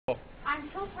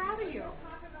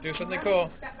Do something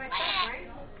cool.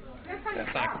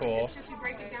 That's not cool.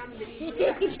 Eat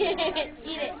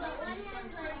it.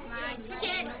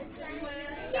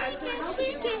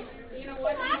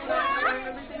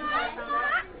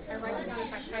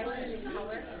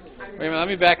 Wait a minute, let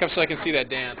me back up so I can see that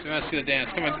dance. We want to see the dance.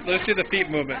 Come on, let's see the feet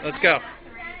movement. Let's go.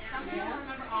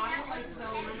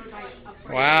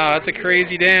 Wow, that's a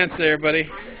crazy dance there, buddy.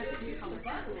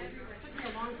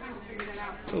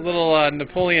 It's a little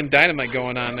Napoleon Dynamite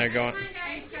going on there.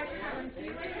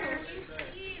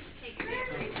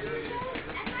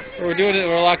 We're doing it.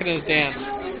 We're locking in this dance.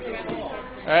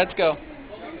 All right, let's go.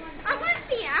 I want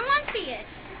to see it.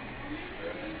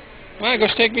 Come on, go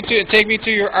take me to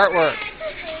your artwork.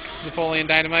 Napoleon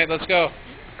Dynamite. Let's go.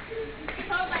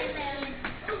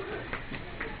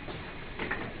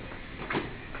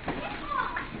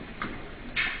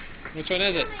 Which one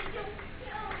is it?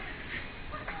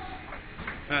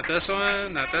 Not this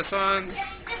one. Not this one.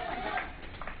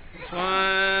 This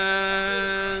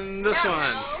one. This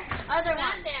one. Other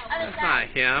one. That's not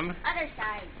him. Other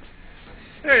side.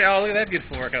 There you go. Look at that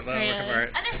beautiful work of art.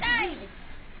 Other side.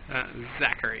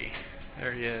 Zachary.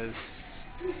 There he is.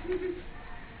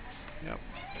 Yep.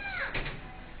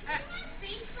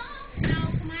 No,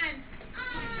 come on.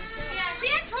 Yeah, see,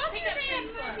 I told you to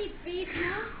say beef.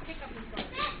 Pick up the phone.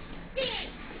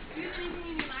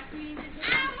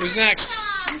 Who's next?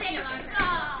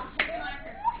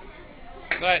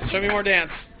 Alright, show me more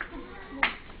dance.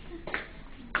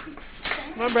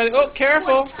 Come on, brother. Oh,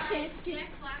 careful.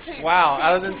 Wow,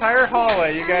 out of the entire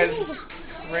hallway, you guys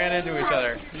ran into each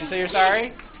other. Did you say you're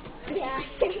sorry? Yeah.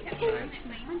 This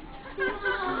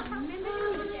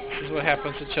is what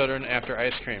happens to children after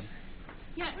ice cream.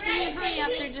 Yeah, can you hurry up?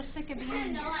 They're just sick of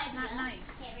being not nice.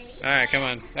 Alright, come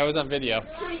on. That was on video.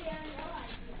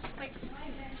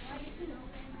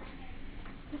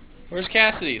 Where's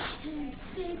Cassidy's?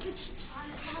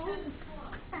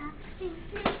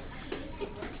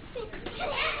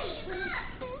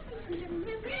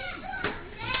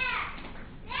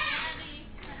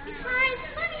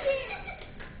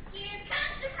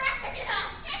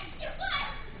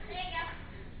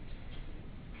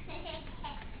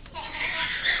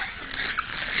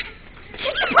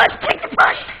 Take the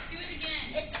push. Do it again.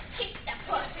 Kick the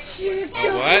push. Oh,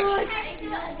 what? Okay.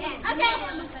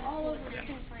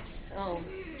 Oh.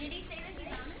 Did he say that he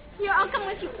found it? Here, I'll come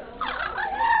with you.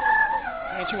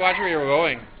 Why don't you watch where you're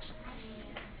going?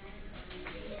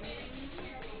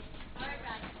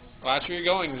 Watch where you're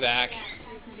going, Zach.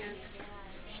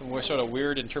 Some sort of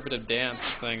weird interpretive dance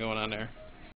thing going on there.